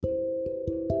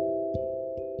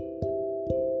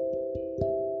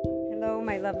Hello,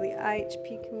 my lovely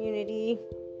IHP community.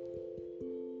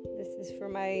 This is for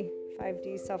my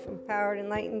 5D self-empowered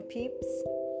enlightened peeps.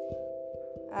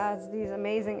 As these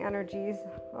amazing energies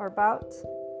are about,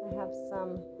 I have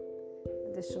some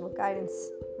additional guidance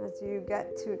as you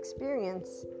get to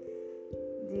experience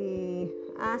the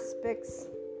aspects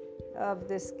of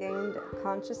this gained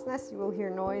consciousness. You will hear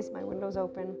noise, my window's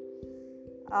open.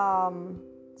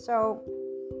 So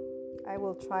I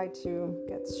will try to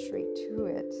get straight to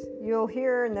it. You'll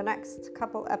hear in the next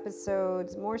couple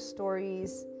episodes more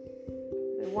stories.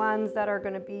 The ones that are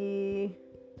going to be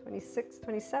 26,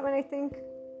 27, I think.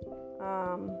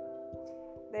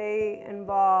 They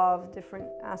involve different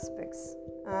aspects.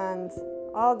 And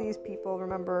all these people,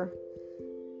 remember,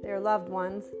 they're loved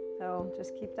ones. So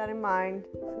just keep that in mind.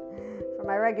 For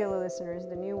my regular listeners,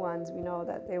 the new ones, we know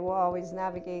that they will always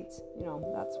navigate,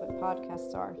 that's what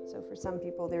podcasts are. So for some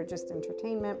people, they're just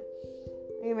entertainment.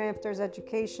 Even if there's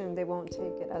education, they won't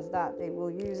take it as that. They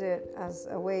will use it as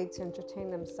a way to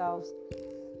entertain themselves.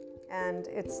 And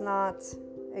it's not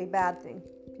a bad thing.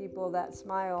 People that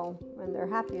smile when they're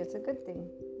happy, it's a good thing.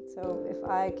 So if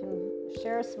I can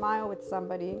share a smile with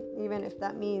somebody, even if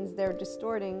that means they're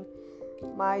distorting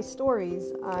my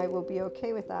stories, I will be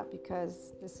okay with that,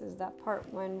 because this is that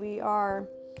part when we are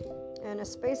in a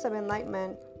space of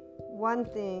enlightenment. One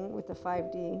thing with the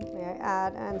 5D, may I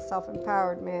add, and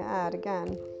self-empowered, may I add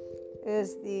again,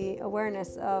 is the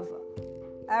awareness of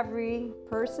every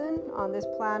person on this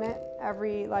planet,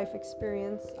 every life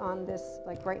experience on this,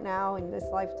 like right now in this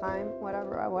lifetime,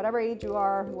 whatever age you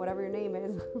are, whatever your name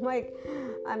is.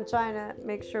 I'm trying to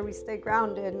make sure we stay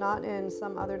grounded, not in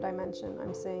some other dimension.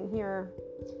 I'm saying here,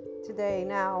 today,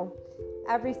 now,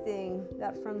 everything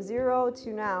that from zero to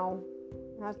now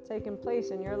has taken place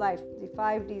in your life, the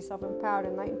 5D self-empowered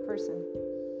enlightened person.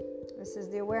 This is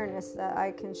the awareness that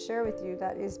I can share with you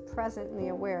that is presently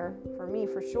aware, for me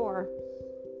for sure,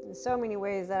 in so many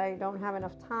ways that I don't have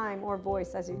enough time or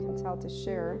voice, as you can tell, to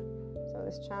share. So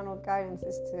this channeled guidance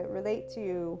is to relate to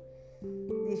you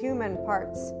the human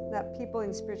parts that people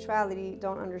in spirituality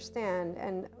don't understand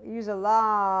and use a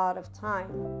lot of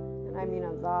time. And I mean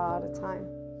a lot of time.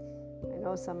 I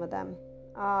know some of them.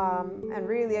 And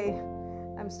really,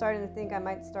 I'm starting to think I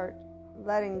might start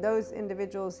letting those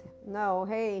individuals know,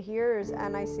 hey, here's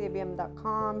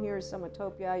nicabm.com, here's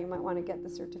Somatopia, you might want to get the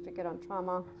certificate on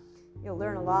trauma. You'll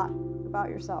learn a lot about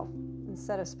yourself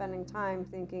instead of spending time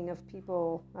thinking of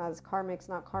people as karmics,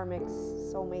 not karmics,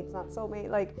 soulmates, not soulmate.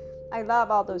 Like, I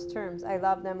love all those terms. I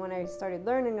love them when I started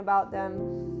learning about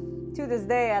them. To this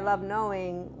day, I love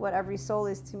knowing what every soul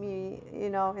is to me,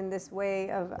 in this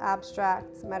way of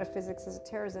abstract metaphysics,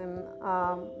 esotericism.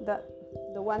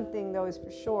 The one thing, though, is for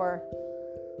sure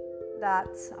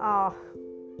that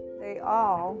they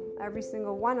all, every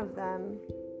single one of them,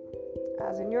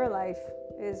 as in your life,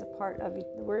 is a part of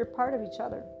we're a part of each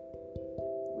other.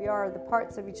 We are the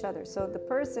parts of each other. So the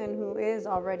person who is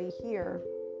already here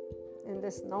in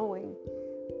this knowing,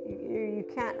 you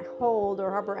can't hold or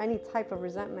harbor any type of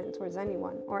resentment towards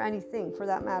anyone or anything for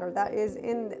that matter. That is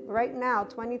in right now,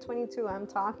 2022. I'm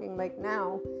talking like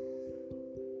now.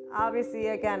 Obviously,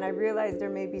 again, I realize there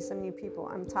may be some new people.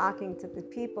 I'm talking to the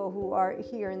people who are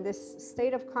here in this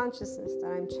state of consciousness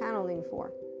that I'm channeling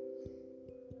for.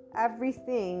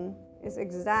 Everything is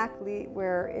exactly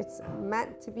where it's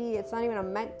meant to be. It's not even a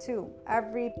meant to.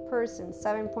 Every person,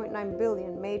 7.9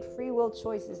 billion, made free will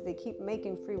choices. They keep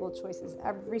making free will choices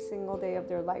every single day of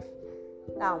their life.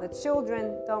 Now, the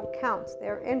children don't count.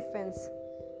 They're infants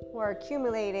who are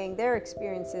accumulating their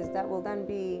experiences that will then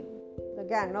be,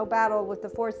 again, no battle with the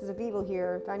forces of evil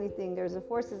here. If anything, there's the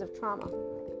forces of trauma.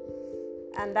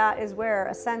 And that is where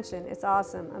ascension, it's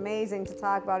awesome, amazing to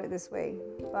talk about it this way.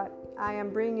 But I am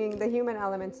bringing the human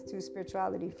elements to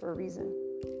spirituality for a reason.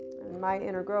 And my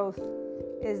inner growth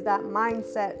is that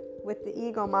mindset with the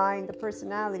ego mind, the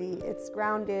personality. It's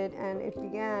grounded and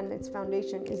its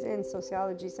foundation is in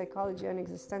sociology, psychology, and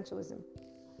existentialism.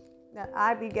 That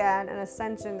I began an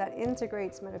ascension that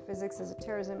integrates metaphysics,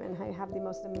 esotericism, and I have the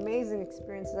most amazing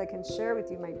experiences I can share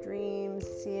with you. My dreams,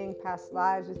 seeing past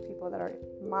lives with people that are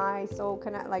my soul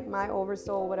connect, like my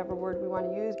oversoul, whatever word we want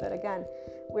to use. But again,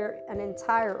 we're an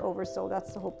entire oversoul.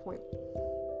 That's the whole point.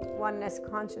 Oneness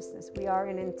consciousness. We are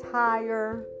an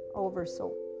entire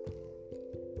oversoul.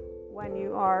 When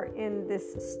you are in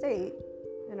this state,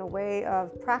 in a way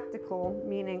of practical,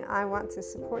 meaning I want to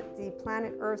support the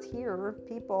planet Earth here,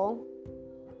 people.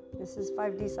 This is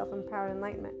 5D self-empowered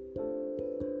enlightenment.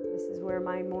 This is where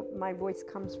my voice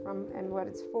comes from and what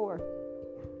it's for.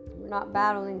 We're not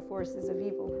battling forces of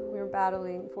evil. We're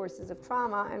battling forces of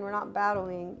trauma, and we're not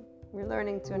battling We're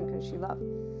learning to unconditionally love.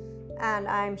 And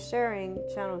I'm sharing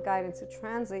channel guidance to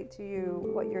translate to you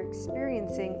what you're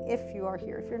experiencing if you are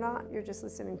here. If you're not, you're just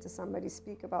listening to somebody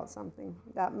speak about something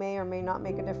that may or may not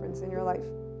make a difference in your life.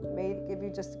 It may give you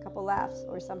just a couple laughs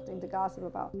or something to gossip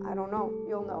about. I don't know.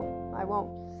 You'll know. I won't.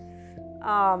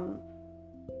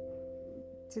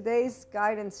 Today's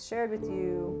guidance shared with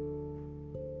you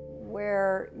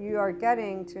where you are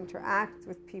getting to interact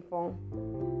with people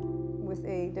with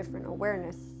a different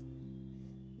awareness.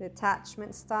 The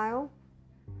attachment style,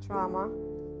 trauma.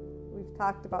 We've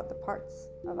talked about the parts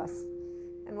of us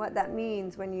and what that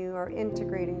means when you are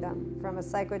integrating them from a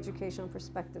psychoeducational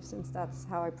perspective, since that's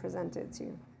how I present it to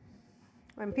you.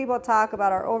 When people talk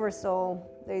about our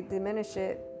oversoul, they diminish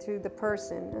it to the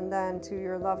person and then to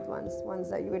your loved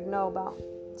ones that you would know about.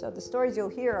 So the stories you'll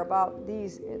hear about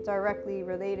these directly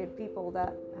related people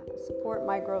that support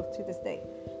my growth to this day.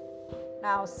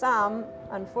 Now, some,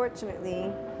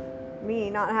 unfortunately,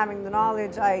 me not having the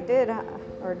knowledge I did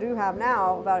or do have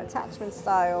now about attachment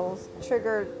styles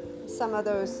triggered some of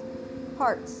those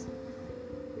parts.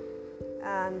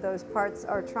 And those parts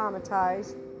are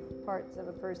traumatized parts of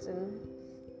a person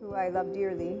who I love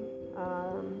dearly,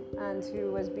 and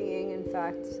who was being, in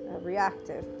fact,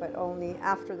 reactive, but only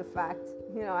after the fact,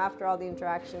 after all the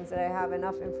interactions, that I have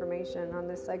enough information on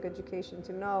this psychoeducation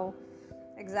to know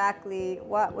exactly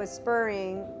what was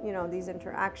spurring, these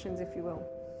interactions, if you will.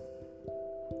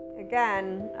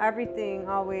 Again, everything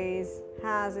always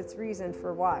has its reason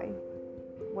for why.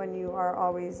 When you are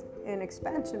always in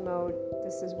expansion mode,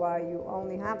 this is why you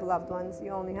only have loved ones,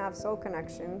 you only have soul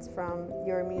connections from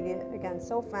your immediate, again,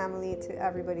 soul family to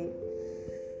everybody.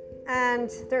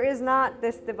 And there is not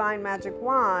this divine magic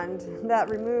wand that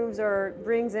removes or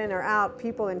brings in or out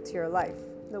people into your life,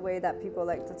 the way that people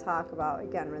like to talk about,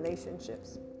 again,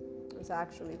 relationships. It's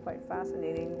actually quite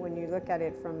fascinating when you look at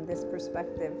it from this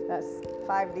perspective. That's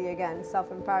 5D again,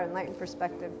 self-empowered, enlightened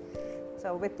perspective.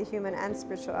 So with the human and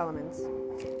spiritual elements.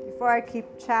 Before I keep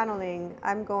channeling,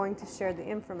 I'm going to share the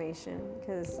information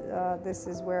because this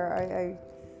is where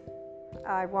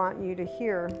I want you to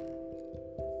hear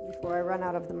before I run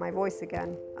out of my voice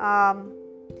again.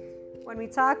 When we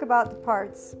talk about the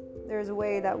parts, there's a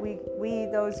way that we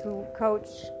those who coach,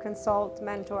 consult,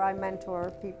 mentor, I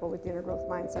mentor people with the inner growth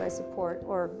mindset I support,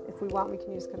 or if we want, we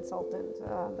can use consultant.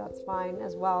 That's fine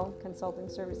as well, consulting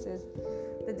services.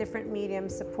 The different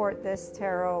mediums support this,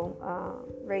 tarot,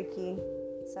 Reiki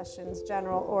sessions,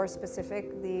 general or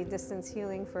specific, the distance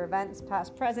healing for events,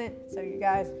 past, present. So you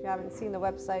guys, if you haven't seen the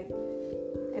website,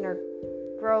 Inner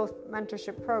Growth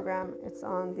Mentorship Program, it's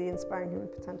on the Inspiring Human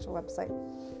Potential website.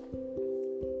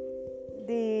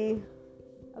 The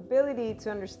ability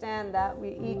to understand that we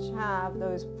each have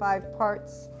those 5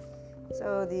 parts.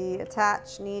 So the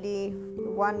attached, needy, the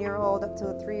 1-year-old up to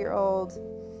the 3-year-old.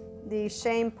 The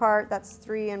shame part, that's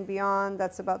 3 and beyond,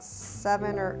 that's about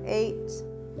 7 or 8.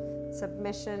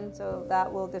 Submission, so that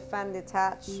will defend,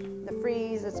 detach. The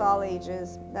freeze, it's all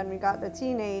ages. Then we got the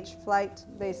teenage, flight,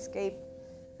 they escape.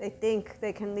 They think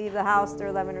they can leave the house, they're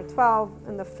 11 or 12.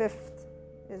 And the 5th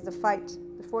is the fight.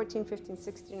 The 14, 15,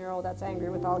 16-year-old that's angry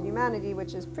with all humanity,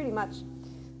 which is pretty much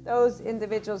those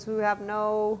individuals who have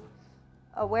no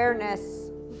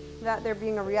awareness that they're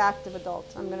being a reactive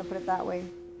adult. I'm going to put it that way.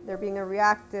 They're being a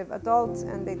reactive adult,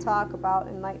 and they talk about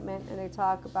enlightenment, and they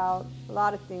talk about a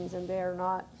lot of things, and they're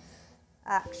not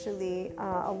actually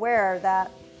aware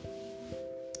that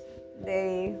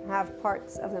they have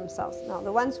parts of themselves. Now,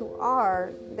 the ones who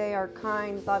are, they are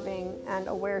kind, loving, and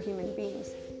aware human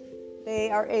beings.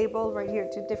 They are able right here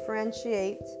to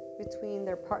differentiate between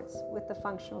their parts with the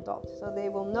functional adult. So they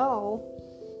will know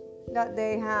that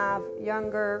they have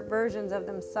younger versions of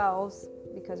themselves,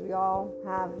 because we all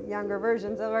have younger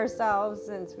versions of ourselves,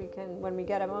 since we can, when we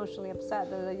get emotionally upset,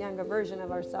 there's a younger version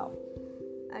of ourselves.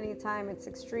 Anytime it's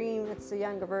extreme, it's a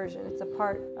younger version. It's a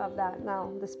part of that.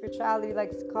 Now, the spirituality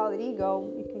likes to call it ego.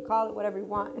 You can call it whatever you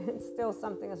want. It's still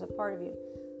something that's a part of you.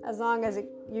 As long as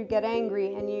you get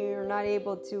angry and you're not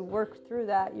able to work through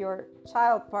that, your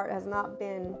child part has not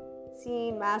been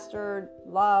seen, mastered,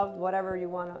 loved, whatever you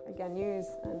want to, again, use.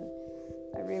 And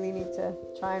I really need to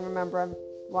try and remember I'm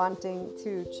wanting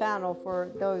to channel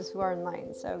for those who are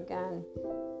enlightened. So again,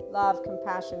 love,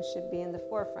 compassion should be in the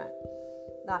forefront,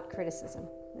 not criticism.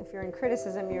 If you're in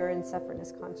criticism, you're in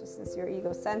separateness consciousness. You're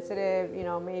ego sensitive.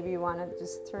 Maybe you want to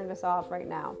just turn this off right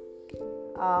now.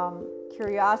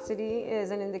 Curiosity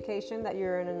is an indication that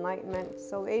you're in enlightenment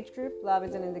soul age group. Love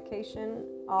is an indication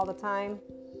all the time.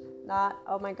 Not,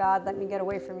 oh my God, let me get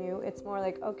away from you. It's more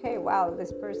like, okay, wow,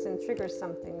 this person triggers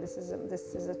something. This is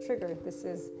a trigger. This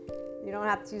is you don't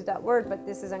have to use that word, but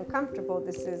this is uncomfortable.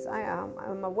 This is,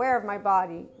 I'm aware of my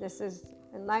body. This is,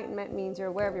 enlightenment means you're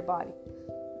aware of your body.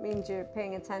 It means you're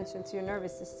paying attention to your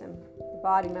nervous system, the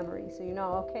body memory. So you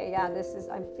know, okay, yeah,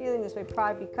 I'm feeling this way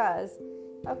probably because,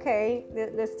 okay,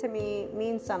 this to me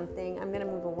means something. I'm going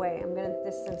to move away. I'm going to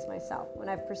distance myself. When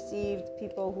I've perceived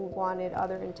people who wanted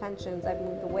other intentions, I've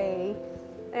moved away.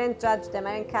 I didn't judge them.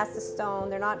 I didn't cast a stone.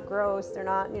 They're not gross. They're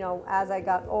not, as I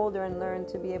got older and learned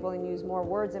to be able to use more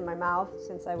words in my mouth,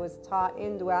 since I was taught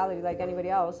in duality like anybody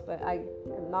else, but I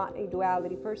am not a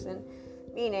duality person,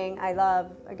 meaning I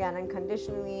love, again,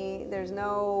 unconditionally. There's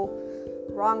no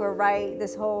wrong or right.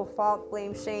 This whole fault,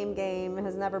 blame, shame game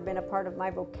has never been a part of my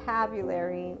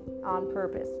vocabulary on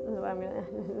purpose.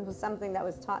 It was something that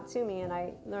was taught to me, and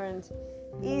I learned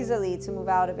easily to move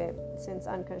out of it, since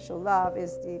unconditional love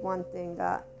is the one thing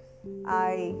that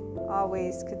I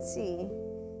always could see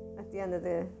at the end of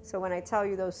so when I tell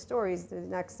you those stories, the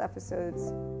next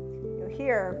episodes you'll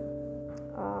hear,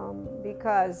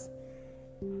 because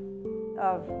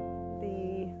of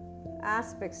the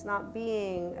aspects not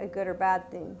being a good or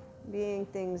bad thing, being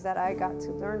things that I got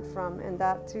to learn from, and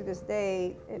that to this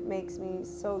day it makes me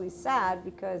solely sad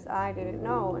because I didn't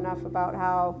know enough about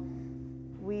how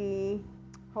we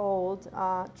hold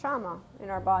trauma in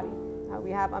our body, how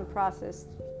we have unprocessed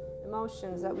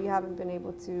emotions that we haven't been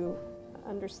able to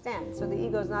understand. So the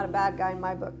ego is not a bad guy in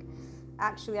my book.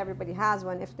 Actually, everybody has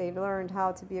one. If they learned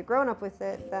how to be a grown-up with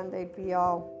it, then they'd be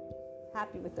all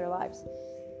happy with their lives.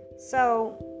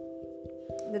 So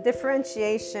the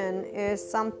differentiation is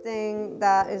something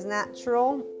that is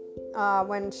natural.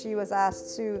 When she was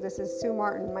asked this is Sue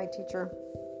Martin, my teacher,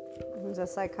 who's a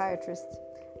psychiatrist.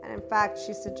 And in fact,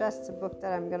 she suggests a book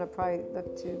that I'm going to probably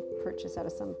look to purchase at a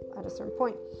certain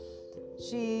point.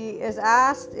 She is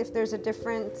asked if there's a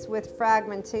difference with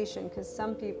fragmentation, because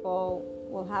some people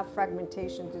will have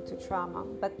fragmentation due to trauma,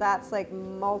 but that's like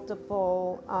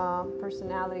multiple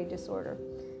personality disorder.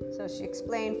 So she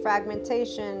explained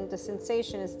fragmentation, the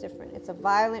sensation is different. It's a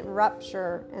violent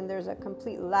rupture, and there's a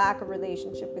complete lack of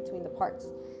relationship between the parts.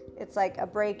 It's like a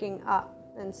breaking up.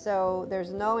 And so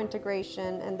there's no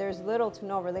integration, and there's little to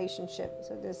no relationship.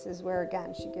 So this is where,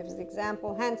 again, she gives the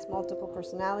example, hence multiple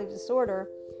personality disorder.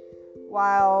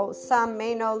 While some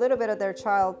may know a little bit of their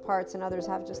child parts and others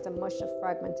have just a mush of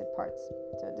fragmented parts.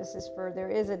 So there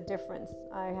is a difference.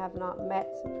 I have not met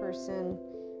a person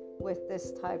with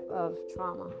this type of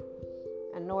trauma,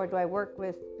 and nor do I work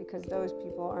with, because those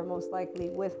people are most likely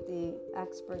with the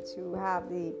experts who have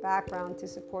the background to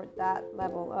support that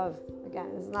level of, again,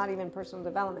 it's not even personal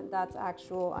development. That's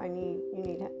actual,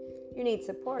 you need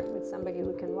support with somebody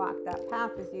who can walk that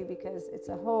path with you, because it's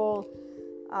a whole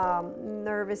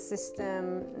nervous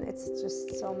system. It's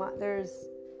just so much. There's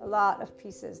a lot of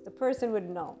pieces. The person would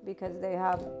know because they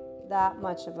have that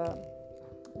much of a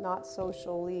not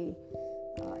socially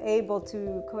able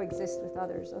to coexist with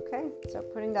others. Okay, so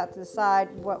putting that to the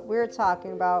side, what we're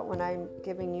talking about when I'm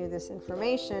giving you this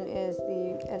information is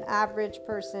an average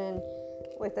person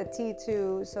with a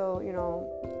T2. So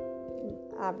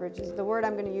average is the word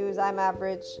I'm going to use. I'm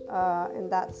average in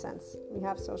that sense. We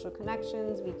have social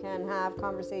connections. We can have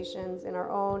conversations in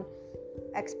our own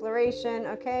exploration,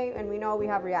 okay? And we know we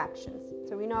have reactions.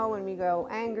 So we know when we go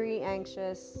angry,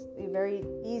 anxious, we're very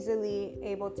easily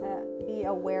able to be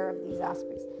aware of these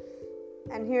aspects.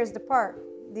 And here's the part.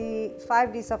 The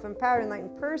 5D self-empowered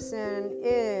enlightened person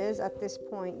is, at this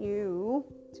point, you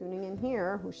tuning in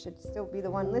here, who should still be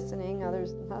the one listening.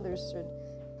 Others should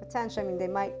potentially, they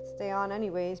might stay on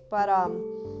anyways, but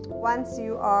once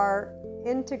you are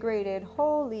integrated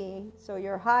wholly, so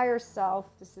your higher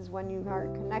self, this is when you are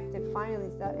connected finally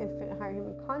to that infinite higher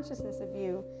human consciousness of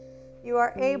you, you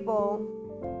are able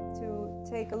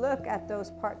to take a look at those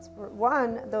parts. For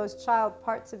one, those child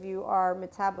parts of you are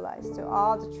metabolized. So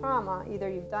all the trauma, either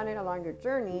you've done it along your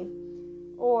journey,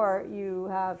 or you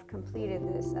have completed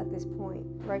this at this point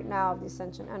right now of the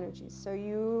ascension energies. So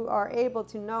you are able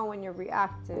to know when you're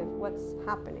reactive, what's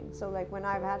happening. So like when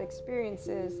I've had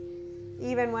experiences,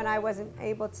 even when I wasn't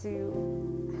able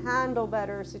to handle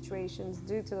better situations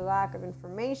due to the lack of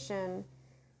information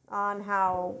on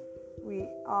how we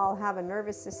all have a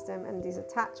nervous system and these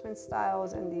attachment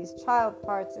styles and these child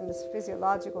parts in this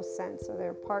physiological sense. So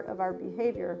they're part of our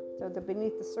behavior. So the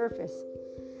beneath the surface.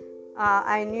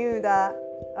 I knew that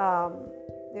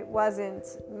it wasn't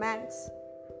meant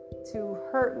to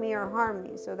hurt me or harm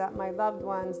me, so that my loved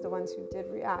ones, the ones who did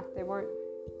react, they weren't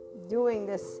doing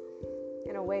this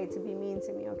in a way to be mean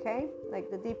to me, okay? Like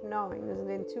the deep knowing, there's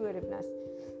an intuitiveness.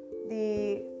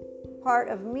 The part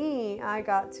of me, I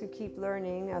got to keep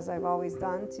learning, as I've always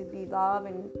done, to be love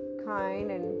and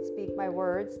kind and speak my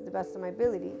words to the best of my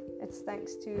ability. It's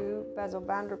thanks to Bezel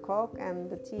van der Kolk and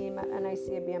the team at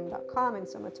nicabm.com and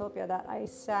Somatopia that I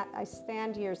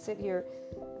sit here,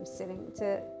 I'm sitting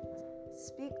to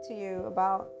speak to you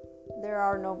about there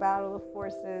are no battle of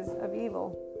forces of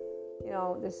evil.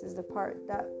 This is the part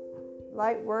that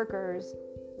light workers,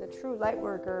 the true light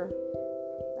worker,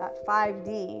 that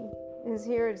 5D, is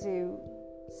here to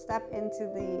step into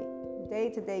the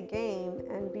day-to-day game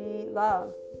and be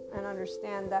love and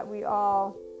understand that we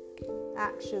all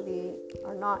actually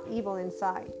are not evil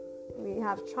inside. We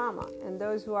have trauma, and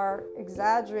those who are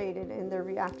exaggerated in their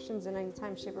reactions in any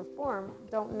time, shape, or form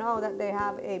don't know that they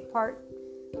have a part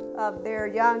of their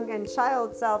young and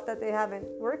child self that they haven't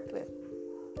worked with,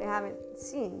 they haven't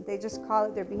seen. They just call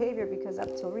it their behavior because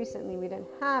up till recently we didn't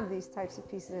have these types of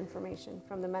pieces of information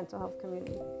from the mental health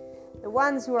community. The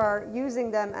ones who are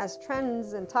using them as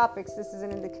trends and topics, this is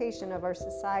an indication of our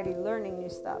society learning new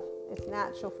stuff. It's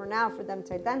natural for now for them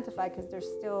to identify because they're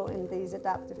still in these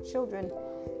adaptive children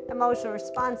emotional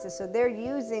responses. So they're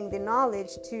using the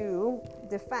knowledge to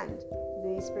defend.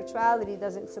 The spirituality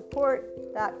doesn't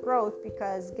support that growth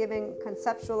because giving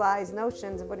conceptualized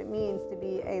notions of what it means to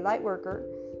be a light worker,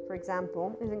 for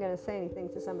example, isn't going to say anything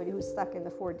to somebody who's stuck in the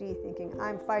 4D thinking,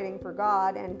 I'm fighting for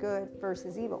God and good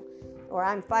versus evil, or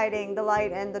I'm fighting the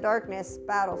light and the darkness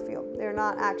battlefield. They're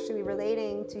not actually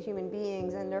relating to human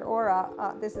beings and their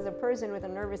aura. This is a person with a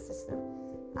nervous system.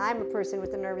 I'm a person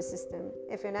with a nervous system.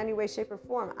 If in any way, shape, or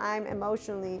form I'm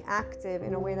emotionally active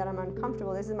in a way that I'm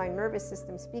uncomfortable, this is my nervous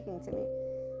system speaking to me.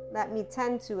 Let me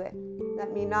tend to it.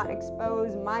 Let me not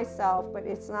expose myself, but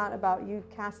it's not about you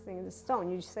casting the stone.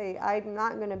 You say, I'm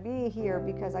not going to be here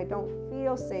because I don't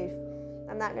feel safe.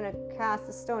 I'm not going to cast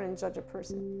a stone and judge a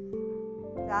person.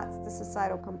 That's the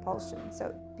societal compulsion.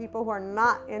 So people who are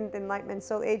not in the Enlightenment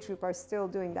Soul Age group are still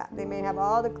doing that. They may have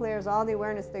all the clairs, all the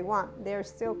awareness they want. They're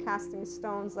still casting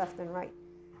stones left and right,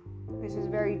 which is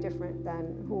very different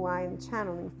than who I'm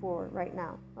channeling for right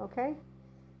now, okay?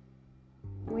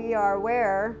 We are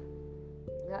aware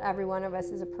that every one of us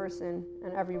is a person,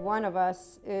 and every one of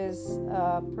us is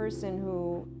a person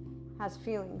who has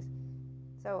feelings.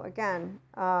 So again,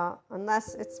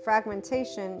 unless it's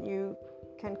fragmentation, you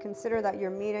can consider that you're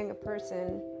meeting a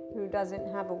person who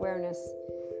doesn't have awareness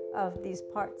of these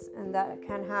parts, and that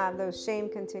can have those shame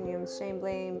continuums, shame,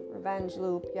 blame, revenge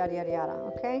loop, yada, yada, yada,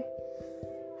 okay?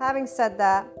 Having said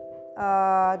that,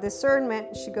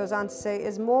 discernment, she goes on to say,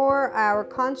 is more our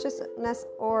consciousness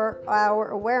or our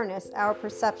awareness, our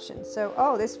perception.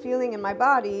 So, this feeling in my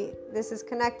body, this is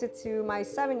connected to my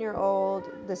 7-year-old,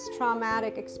 this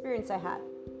traumatic experience I had.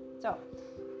 So,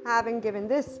 having given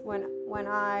this, when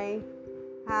I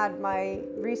had my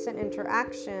recent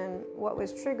interaction, what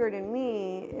was triggered in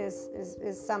me is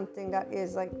something that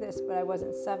is like this, but I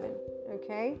wasn't 7,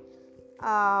 okay?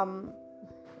 And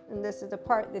this is the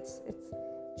part that's it's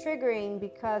triggering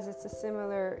because it's a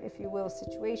similar, if you will,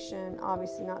 situation,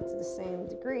 obviously not to the same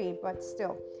degree, but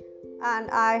still.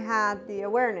 And I had the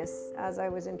awareness as I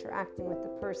was interacting with the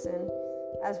person,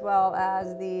 as well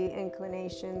as the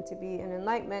inclination to be in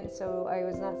enlightenment. So I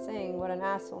was not saying what an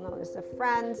asshole. No, it's a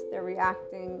friend. They're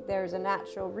reacting. There's a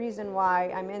natural reason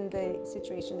why I'm in the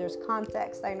situation. There's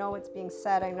context. I know what's being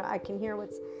said. I know I can hear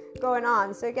what's going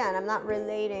on. So again, I'm not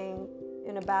relating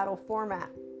in a battle format,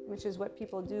 which is what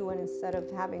people do when instead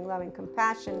of having love and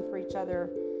compassion for each other,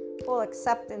 full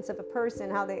acceptance of a person,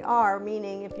 how they are,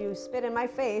 meaning if you spit in my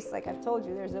face, like I've told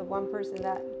you, there's a one person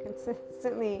that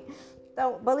consistently,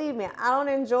 don't believe me, I don't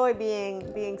enjoy being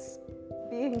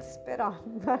spit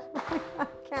on, but I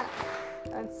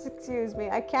can't, excuse me,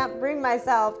 I can't bring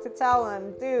myself to tell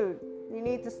him, dude, you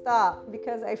need to stop,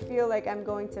 because I feel like I'm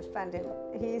going to offend him.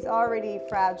 He's already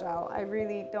fragile. I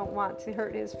really don't want to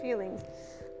hurt his feelings.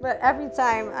 But every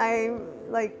time I'm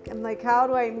like, how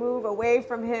do I move away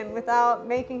from him without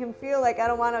making him feel like I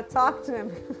don't want to talk to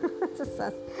him?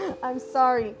 I'm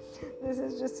sorry. This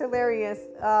is just hilarious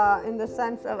in the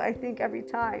sense of, I think every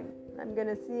time I'm going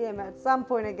to see him at some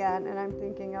point again, and I'm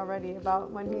thinking already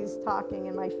about when he's talking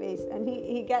in my face. And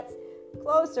he gets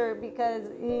closer because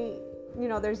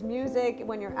there's music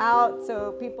when you're out,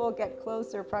 so people get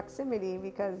closer proximity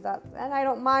because and I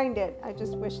don't mind it. I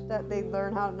just wish that they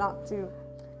learn how not to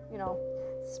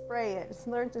spray it. Just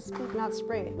learn to speak, not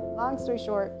spray it. Long story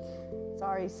short,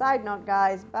 sorry, side note,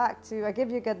 guys, back to, I give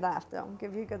you a good laugh though.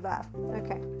 Give you a good laugh.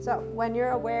 Okay, so when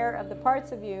you're aware of the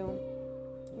parts of you,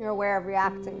 you're aware of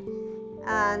reacting.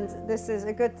 And this is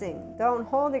a good thing. Don't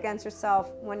hold against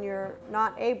yourself when you're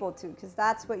not able to, because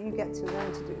that's what you get to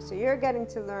learn to do. So you're getting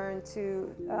to learn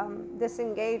to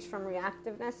disengage from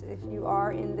reactiveness if you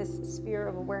are in this sphere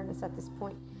of awareness at this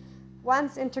point.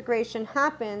 Once integration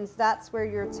happens, that's where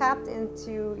you're tapped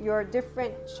into your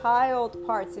different child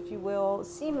parts, if you will,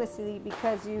 seamlessly,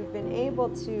 because you've been able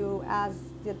to, as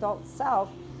the adult self,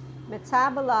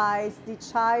 metabolize the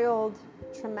child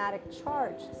traumatic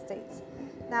charge states.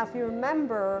 Now, if you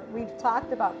remember, we've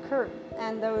talked about Kurt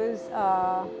and those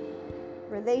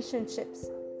relationships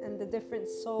and the different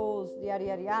souls, yada,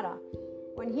 yada, yada.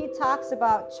 When he talks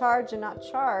about charged and not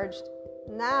charged,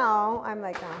 now I'm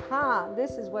like, aha,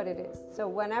 this is what it is. So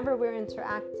whenever we're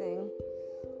interacting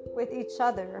with each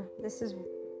other, this is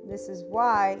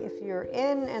why, if you're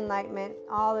in enlightenment,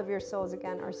 all of your souls,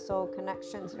 again, are soul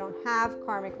connections. You don't have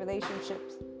karmic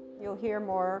relationships. You'll hear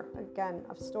more, again,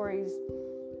 of stories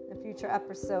in future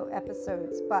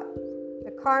episodes. But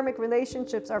the karmic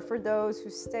relationships are for those who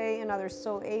stay in other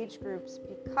soul age groups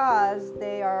because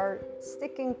they are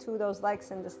sticking to those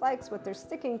likes and dislikes. What they're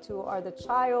sticking to are the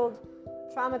child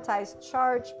traumatized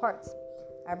charged parts.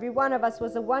 Every one of us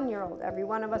was a 1-year-old. Every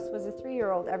one of us was a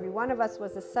 3-year-old. Every one of us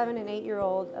was a 7 and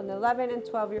 8-year-old, an 11 and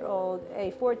 12-year-old,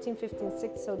 a 14, 15,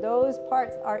 6. So those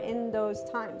parts are in those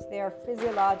times. They are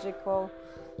physiological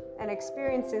and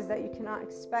experiences that you cannot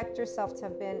expect yourself to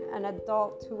have been an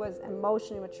adult who was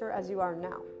emotionally mature as you are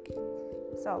now.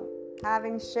 So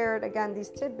having shared, again, these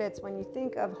tidbits, when you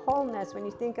think of wholeness, when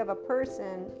you think of a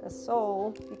person, a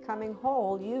soul becoming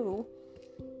whole,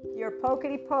 you're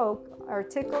pokety poke or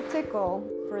tickle tickle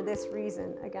for this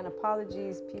reason. Again,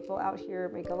 apologies, people out here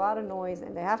make a lot of noise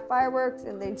and they have fireworks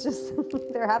and they just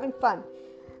they're having fun.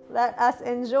 Let us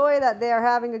enjoy that they are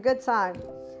having a good time.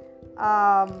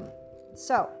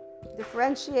 So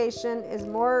differentiation is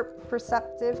more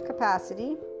perceptive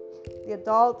capacity. The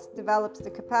adult develops the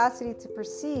capacity to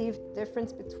perceive the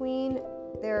difference between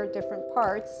their different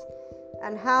parts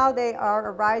and how they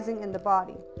are arising in the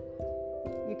body.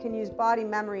 You can use body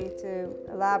memory to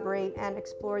elaborate and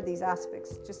explore these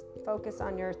aspects. Just focus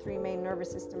on your 3 main nervous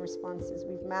system responses.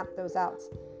 We've mapped those out.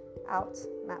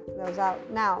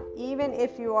 Now, even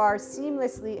if you are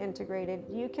seamlessly integrated,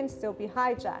 you can still be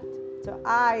hijacked. So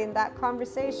I, in that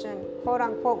conversation, quote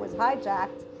unquote, was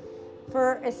hijacked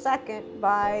for a second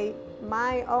by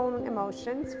my own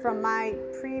emotions from my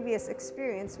previous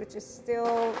experience, which is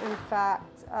still, in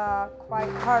fact, quite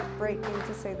heartbreaking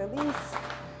to say the least.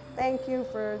 Thank you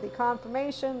for the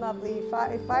confirmation, lovely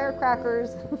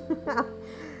firecrackers.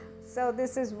 So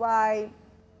this is why,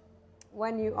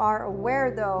 when you are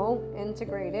aware, though,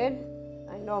 integrated,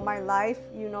 I know my life,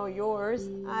 you know yours,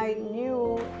 I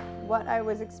knew what I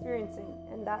was experiencing.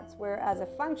 And that's where, as a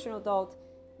functional adult,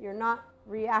 you're not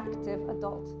reactive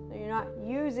adult. You're not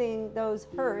using those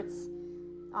hurts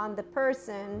on the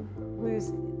person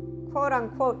who's quote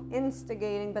unquote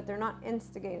instigating, but they're not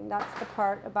instigating. That's the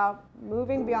part about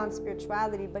moving beyond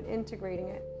spirituality, but integrating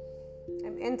it.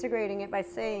 I'm integrating it by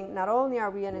saying, not only are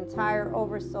we an entire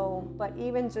oversoul, but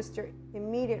even just your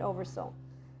immediate oversoul.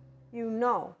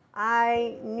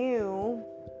 I knew,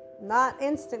 not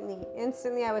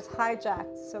instantly I was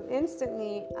hijacked. So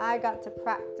instantly I got to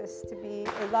practice to be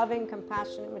a loving,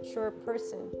 compassionate, mature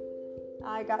person.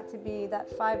 I got to be that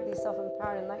 5D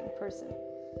self-empowered, enlightened person.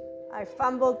 I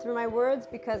fumbled through my words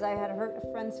because I had hurt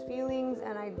a friend's feelings,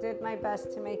 and I did my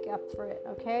best to make up for it,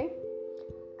 okay?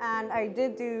 And I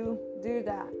did do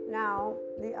that. Now,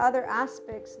 the other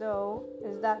aspects, though,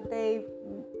 is that they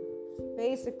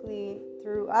basically,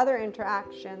 through other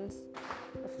interactions,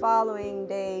 the following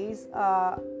days,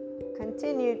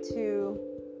 continue to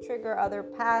trigger other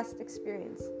past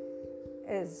experience,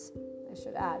 I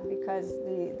should add, because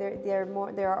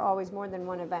there are always more than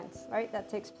one event, right, that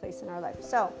takes place in our life.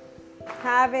 So,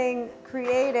 having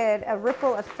created a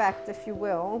ripple effect, if you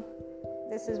will,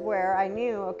 this is where I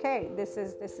knew, okay, this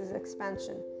is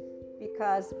expansion,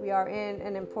 because we are in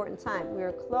an important time. We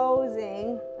are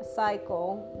closing a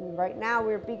cycle. Right now,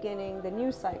 we're beginning the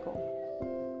new cycle.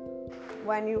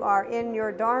 When you are in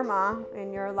your dharma,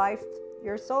 in your life,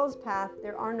 your soul's path,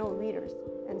 there are no leaders.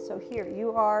 And so here,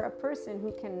 you are a person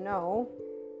who can know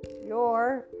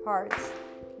your parts,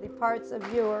 the parts of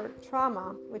your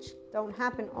trauma, which don't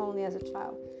happen only as a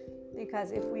child.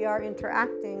 Because if we are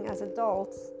interacting as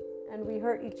adults and we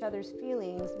hurt each other's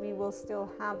feelings, we will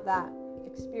still have that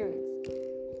experience.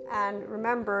 And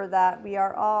remember that we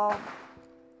are all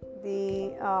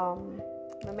the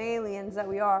mammalians that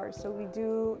we are. So we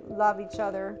do love each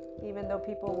other, even though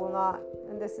people will not.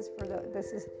 And this is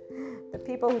the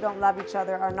people who don't love each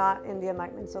other are not in the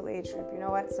Enlightenment Soul Age group. You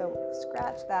know what? So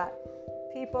scratch that.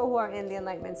 People who are in the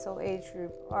Enlightenment Soul Age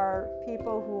group are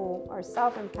people who are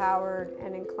self-empowered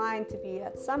and inclined to be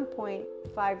at some point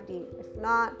 5D. If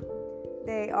not,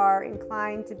 they are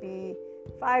inclined to be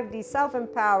 5D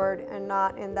self-empowered and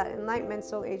not in that enlightenment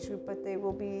soul age group, but they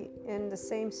will be in the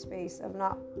same space of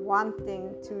not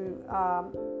wanting to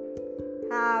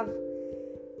have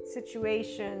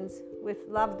situations with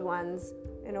loved ones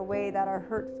in a way that are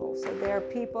hurtful. So they are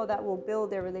people that will build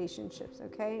their relationships,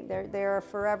 okay? They're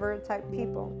forever type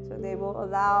people. So they will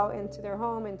allow into their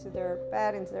home, into their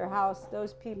bed, into their house,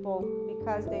 those people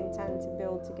because they intend to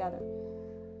build together.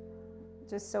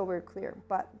 Just so we're clear.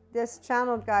 But this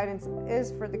channeled guidance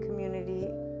is for the community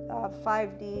of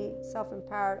 5D,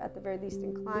 self-empowered, at the very least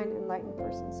inclined, enlightened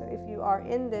person. So if you are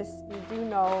in this, you do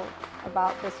know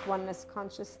about this oneness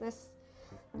consciousness.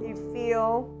 You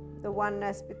feel the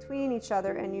oneness between each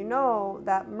other, and you know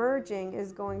that merging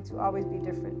is going to always be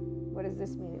different. What does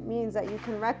this mean? It means that you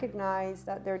can recognize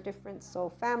that there are different soul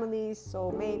families,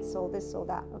 soul mates, soul this, soul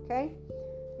that, okay?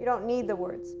 You don't need the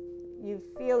words. You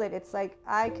feel it. It's like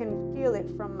I can feel it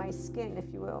from my skin,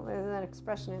 if you will. There's an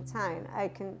expression in Italian.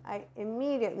 I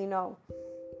immediately know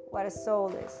what a soul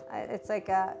is. It's like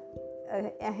a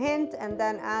hint, and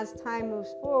then as time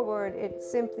moves forward, it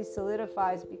simply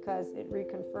solidifies because it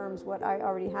reconfirms what I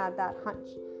already had, that hunch.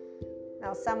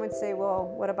 Now, some would say, well,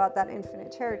 what about that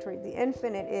infinite territory? The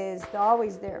infinite is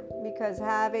always there, because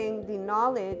having the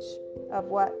knowledge of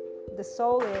what the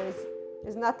soul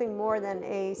is nothing more than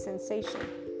a sensation.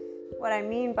 What I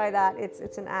mean by that,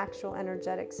 it's an actual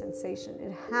energetic sensation.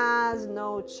 It has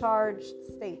no charged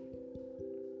state.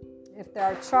 If there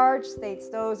are charged states,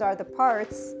 those are the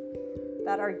parts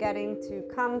that are getting to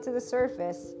come to the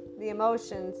surface, the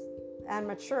emotions, and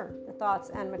mature, the thoughts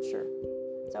and mature.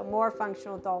 So more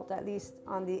functional adult, at least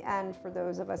on the end, for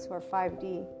those of us who are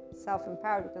 5D,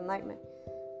 self-empowered with enlightenment.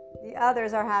 The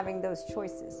others are having those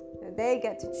choices. They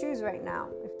get to choose right now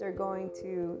if they're going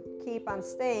to keep on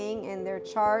staying in their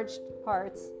charged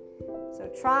parts.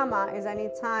 So trauma is any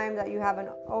time that you have an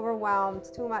overwhelmed,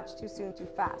 too much, too soon, too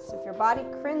fast. So if your body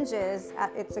cringes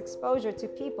at its exposure to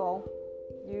people,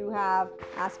 you have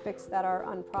aspects that are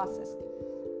unprocessed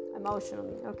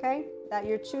emotionally, okay? That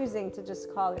you're choosing to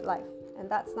just call it life. And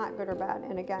that's not good or bad.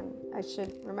 And again, I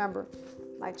should remember,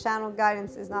 my channel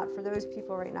guidance is not for those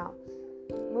people right now.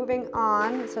 Moving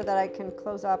on so that I can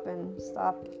close up and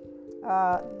stop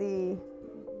the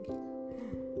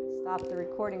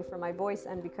recording for my voice,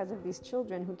 and because of these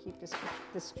children who keep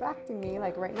distracting me,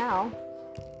 like right now.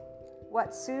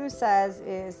 What Sue says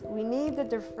is we need the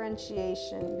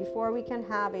differentiation before we can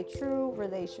have a true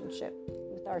relationship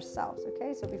with ourselves,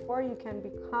 okay? So before you can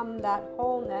become that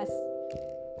wholeness,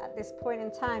 at this point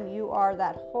in time, you are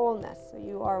that wholeness. So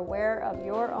you are aware of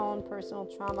your own personal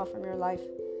trauma from your life.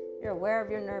 You're aware of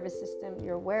your nervous system.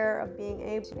 You're aware of being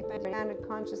able to expand it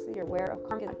consciously. You're aware of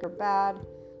karma, good or bad.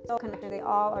 Soul connection. They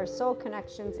all are soul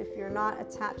connections if you're not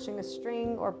attaching a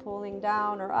string or pulling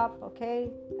down or up, okay?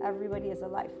 Everybody is a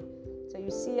life. So you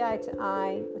see eye to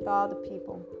eye with all the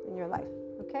people in your life,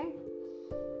 okay?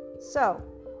 So,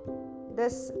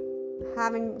 this,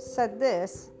 having said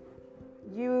this,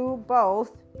 you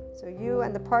both, so you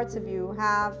and the parts of you,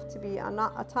 have to be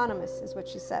autonomous, is what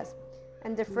she says.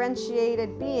 And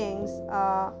differentiated beings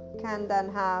can then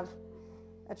have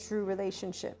a true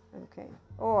relationship, okay?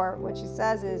 Or what she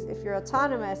says is, if you're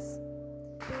autonomous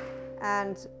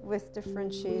and with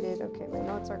differentiated, okay, my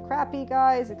notes are crappy,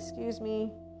 guys, excuse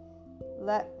me.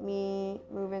 Let me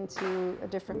move into a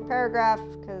different paragraph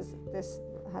because this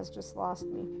has just lost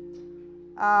me.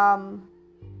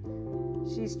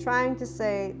 She's trying to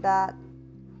say that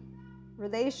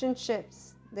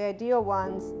relationships, the ideal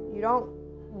ones, you don't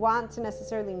want to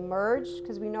necessarily merge,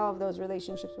 because we know of those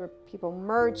relationships where people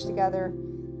merge together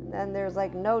and then there's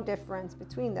like no difference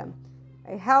between them.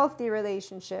 A healthy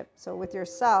relationship, so with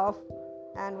yourself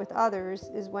and with others,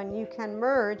 is when you can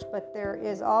merge, but there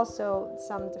is also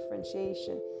some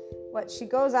differentiation. What she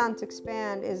goes on to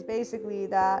expand is basically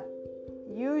that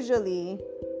usually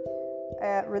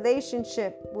a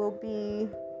relationship will be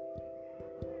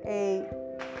a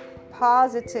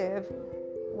positive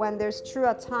when there's true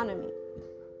autonomy,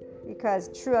 because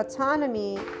true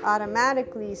autonomy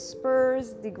automatically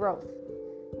spurs the growth.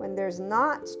 When there's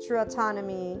not true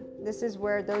autonomy, this is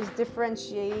where those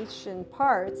differentiation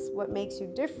parts, what makes you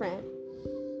different,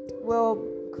 will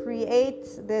create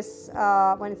this,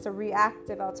 when it's a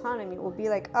reactive autonomy, it will be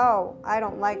like, oh, I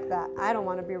don't like that. I don't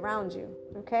want to be around you.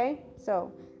 Okay?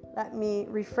 So let me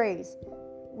rephrase.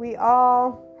 We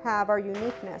all have our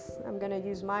uniqueness. I'm going to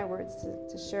use my words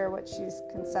to share what she's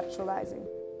conceptualizing.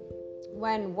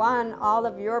 When all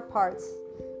of your parts,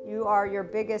 you are your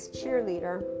biggest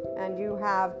cheerleader, and you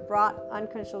have brought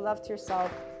unconditional love to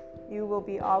yourself, you will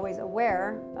be always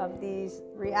aware of these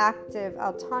reactive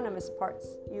autonomous parts.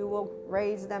 You will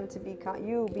raise them to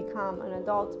become an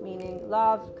adult, meaning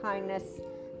love, kindness,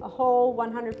 a whole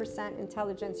 100%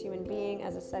 intelligence human being,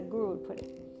 as a Sadhguru would put it.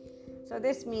 So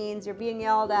this means you're being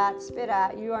yelled at, spit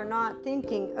at. You are not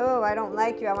thinking, oh, I don't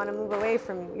like you, I want to move away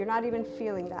from you. You're not even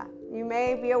feeling that. You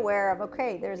may be aware of,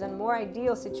 okay, there's a more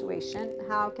ideal situation.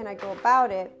 How can I go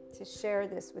about it to share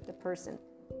this with the person,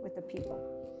 with the people?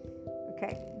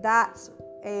 Okay, that's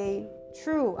a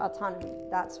true autonomy.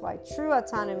 That's why true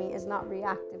autonomy is not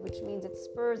reactive, which means it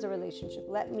spurs a relationship.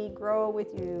 Let me grow with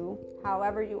you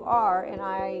however you are, and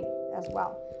I as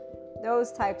well.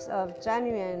 Those types of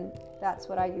genuine, that's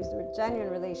what I use the word genuine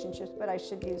relationships, but I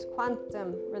should use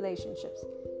quantum relationships.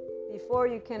 Before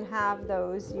you can have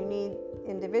those, you need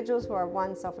individuals who are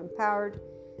one, self-empowered,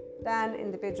 then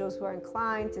individuals who are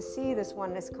inclined to see this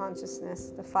oneness consciousness,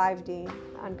 the 5D,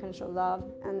 unconditional love,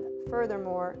 and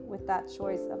furthermore with that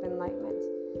choice of enlightenment.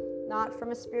 Not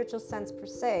from a spiritual sense per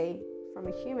se, from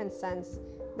a human sense.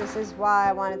 This is why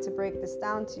I wanted to break this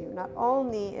down to you. Not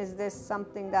only is this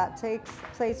something that takes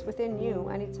place within you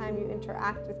anytime you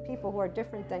interact with people who are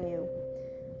different than you,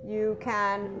 you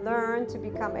can learn to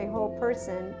become a whole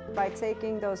person by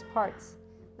taking those parts.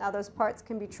 Now, those parts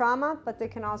can be trauma, but they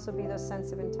can also be those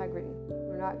sense of integrity.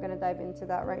 We're not going to dive into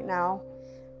that right now.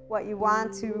 What you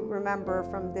want to remember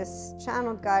from this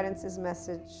channeled guidance's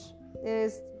message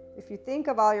is, if you think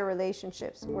of all your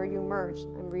relationships where you merged,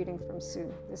 I'm reading from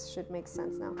Sue, this should make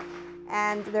sense now,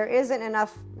 and there isn't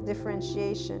enough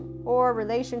differentiation, or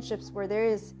relationships where there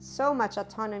is so much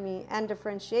autonomy and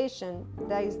differentiation,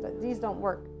 these don't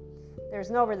work. There's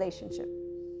no relationship.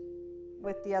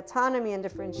 With the autonomy and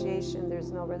differentiation, there's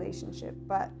no relationship.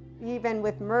 But even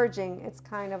with merging, it's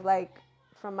kind of like,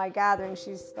 from my gathering,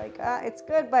 she's like, it's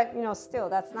good, but still,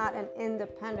 that's not an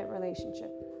independent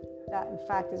relationship. That, in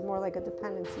fact, is more like a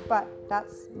dependency. But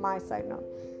that's my side note.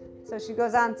 So she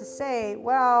goes on to say,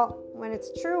 well, when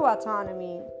it's true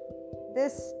autonomy,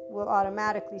 this will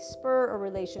automatically spur a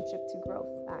relationship to growth,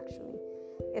 actually.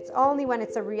 It's only when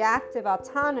it's a reactive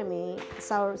autonomy,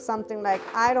 so something like,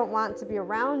 I don't want to be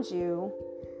around you,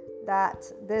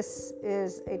 that this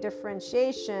is a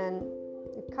differentiation.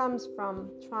 It comes from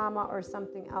trauma or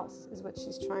something else, is what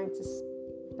she's trying to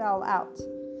spell out.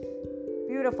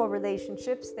 Beautiful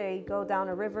relationships, they go down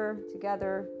a river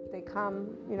together, they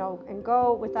come, and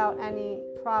go without any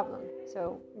problem.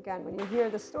 So again, when you hear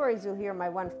the stories, you'll hear my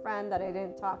one friend that I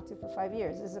didn't talk to for 5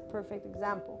 years. This is a perfect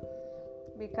example.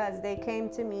 Because they came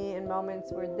to me in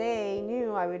moments where they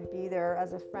knew I would be there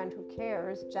as a friend who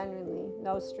cares genuinely,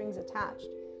 no strings attached.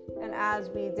 And as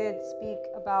we did speak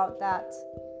about that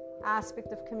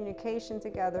aspect of communication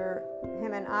together,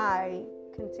 him and I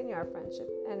continue our friendship.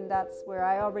 And that's where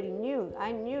I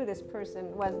knew this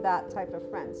person was that type of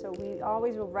friend. So we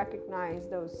always will recognize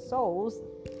those souls,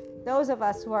 those of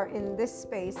us who are in this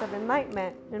space of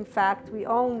enlightenment. In fact, we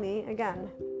only, again,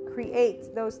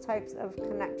 create those types of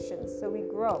connections, so we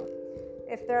grow.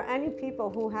 If there are any people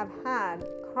who have had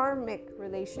karmic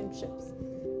relationships,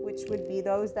 which would be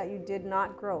those that you did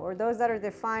not grow, or those that are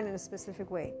defined in a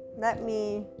specific way, let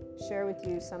me share with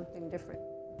you something different.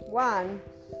 One,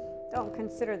 don't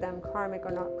consider them karmic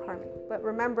or not karmic, but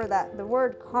remember that the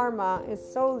word karma is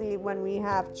solely when we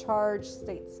have charged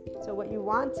states. So what you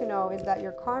want to know is that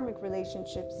your karmic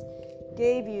relationships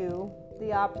gave you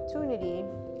the opportunity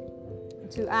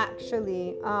to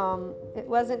actually, it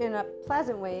wasn't in a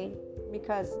pleasant way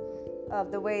because of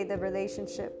the way the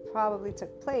relationship probably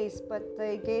took place, but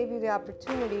they gave you the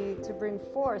opportunity to bring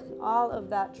forth all of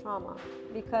that trauma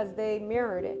because they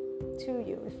mirrored it to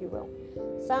you, if you will.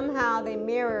 Somehow they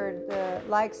mirrored the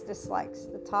likes, dislikes,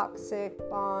 the toxic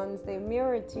bonds. They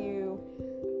mirrored to you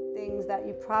things that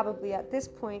you probably at this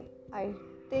point, I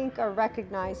think, are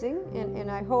recognizing, and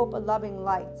I hope a loving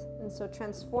light. And so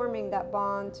transforming that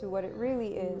bond to what it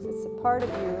really is. It's a part of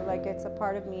you, like it's a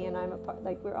part of me, and I'm a part,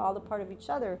 like we're all a part of each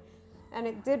other. And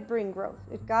it did bring growth.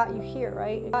 It got you here,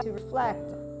 right? It got you to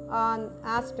reflect on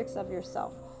aspects of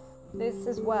yourself. This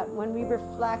is what, when we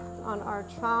reflect on our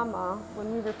trauma,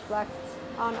 when we reflect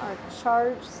on our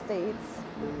charged states,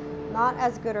 not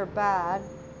as good or bad,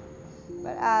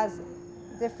 but as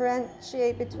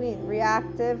differentiate between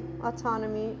reactive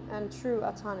autonomy and true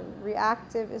autonomy.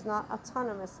 Reactive is not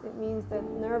autonomous. It means the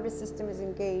nervous system is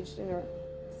engaged in a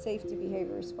safety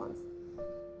behavior response.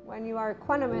 When you are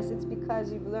equanimous, it's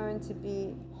because you've learned to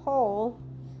be whole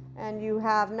and you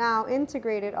have now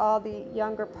integrated all the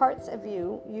younger parts of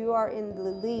you. You are in the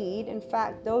lead. In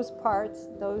fact, those parts,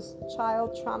 those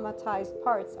child traumatized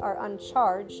parts, are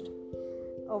uncharged.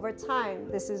 Over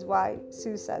time, this is why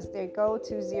Sue says they go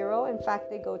to zero. In fact,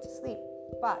 they go to sleep.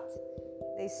 but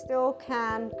they still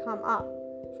can come up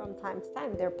from time to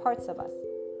time. They're parts of us.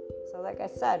 So like I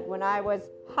said, when I was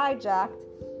hijacked,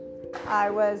 I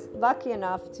was lucky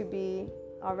enough to be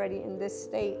already in this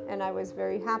state, and I was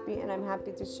very happy, and I'm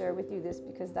happy to share with you this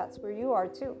because that's where you are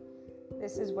too.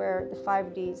 This is where the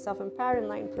 5D self-empowered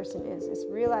enlightened person is. It's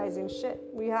realizing, shit,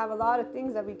 we have a lot of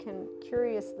things that we can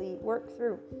curiously work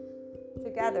through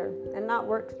together, and not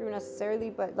work through necessarily,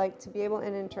 but like to be able to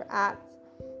interact,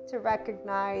 to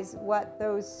recognize what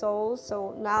those souls.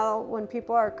 So now when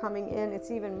people are coming in,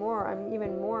 it's even more, I'm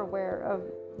even more aware of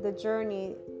the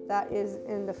journey that is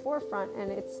in the forefront,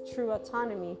 and it's true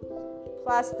autonomy,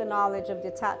 plus the knowledge of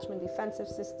detachment, defensive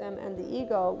system, and the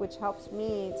ego, which helps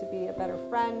me to be a better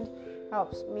friend,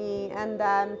 helps me and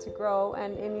them to grow.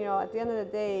 And you know, at the end of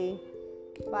the day,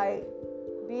 by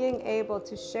being able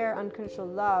to share unconditional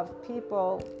love,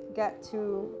 people get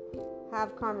to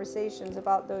have conversations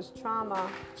about those trauma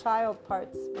child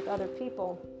parts with other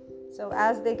people. So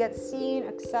as they get seen,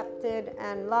 accepted,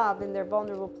 and loved in their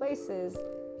vulnerable places,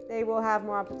 they will have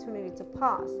more opportunity to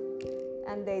pause.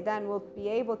 And they then will be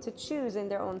able to choose in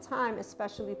their own time,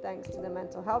 especially thanks to the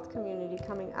mental health community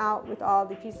coming out with all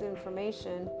the pieces of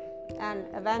information, and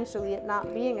eventually it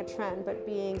not being a trend, but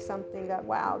being something that,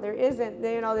 wow, there isn't,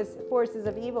 you know, this forces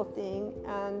of evil thing,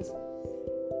 and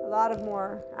a lot of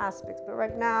more aspects. But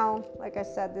right now, like I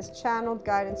said, this channeled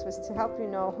guidance was to help you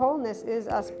know wholeness is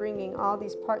us bringing all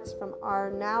these parts from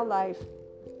our now life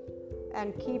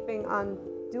and keeping on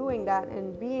doing that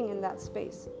and being in that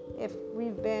space. If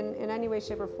we've been in any way,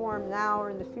 shape, or form now or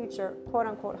in the future, quote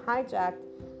unquote, hijacked,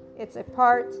 it's a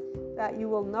part that you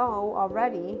will know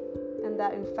already, and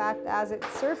that in fact, as it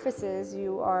surfaces,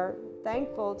 you are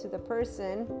thankful to the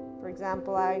person. For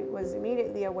example, I was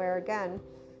immediately aware again,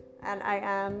 and I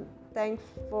am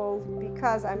thankful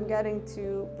because I'm getting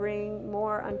to bring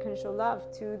more unconditional love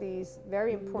to these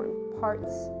very important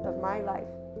parts of my life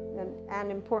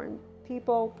and important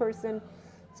people, person.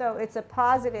 So it's a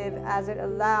positive as it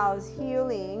allows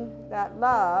healing, that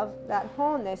love, that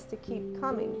wholeness to keep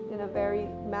coming in a very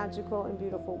magical and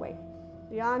beautiful way.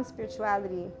 Beyond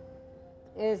spirituality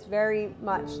is very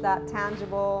much that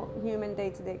tangible human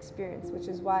day-to-day experience, which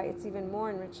is why it's even more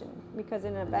enriching, because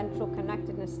in an eventual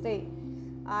connectedness state,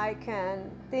 I can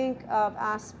think of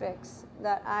aspects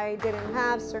that I didn't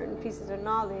have, certain pieces of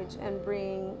knowledge, and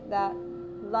bring that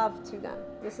love to them.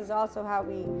 This is also how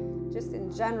we just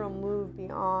in general move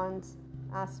beyond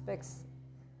aspects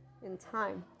in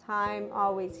time. Time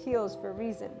always heals for a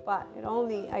reason, but it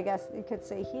only, I guess you could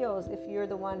say, heals if you're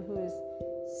the one who's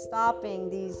stopping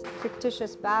these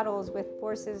fictitious battles with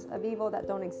forces of evil that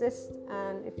don't exist,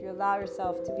 and if you allow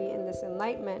yourself to be in this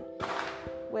enlightenment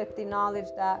with the knowledge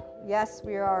that yes,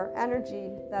 we are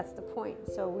energy. That's the point.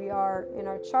 So we are in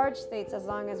our charged states as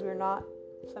long as we're not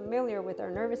familiar with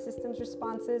our nervous system's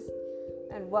responses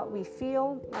and what we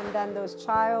feel, and then those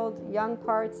child, young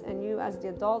parts, and you as the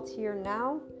adult here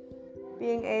now,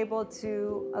 being able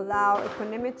to allow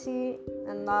equanimity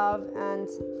and love, and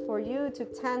for you to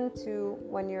tend to,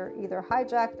 when you're either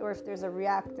hijacked or if there's a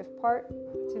reactive part,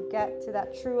 to get to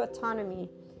that true autonomy,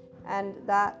 and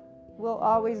that will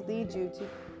always lead you to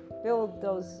build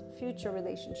those future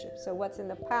relationships. So what's in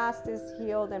the past is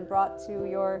healed and brought to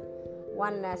your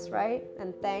oneness, right?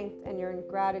 And thanked, and you're in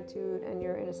gratitude, and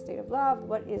you're in a state of love.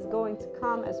 What is going to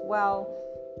come as well.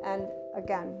 And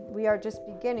again, we are just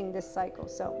beginning this cycle.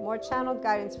 So more channeled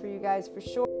guidance for you guys for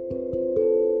sure.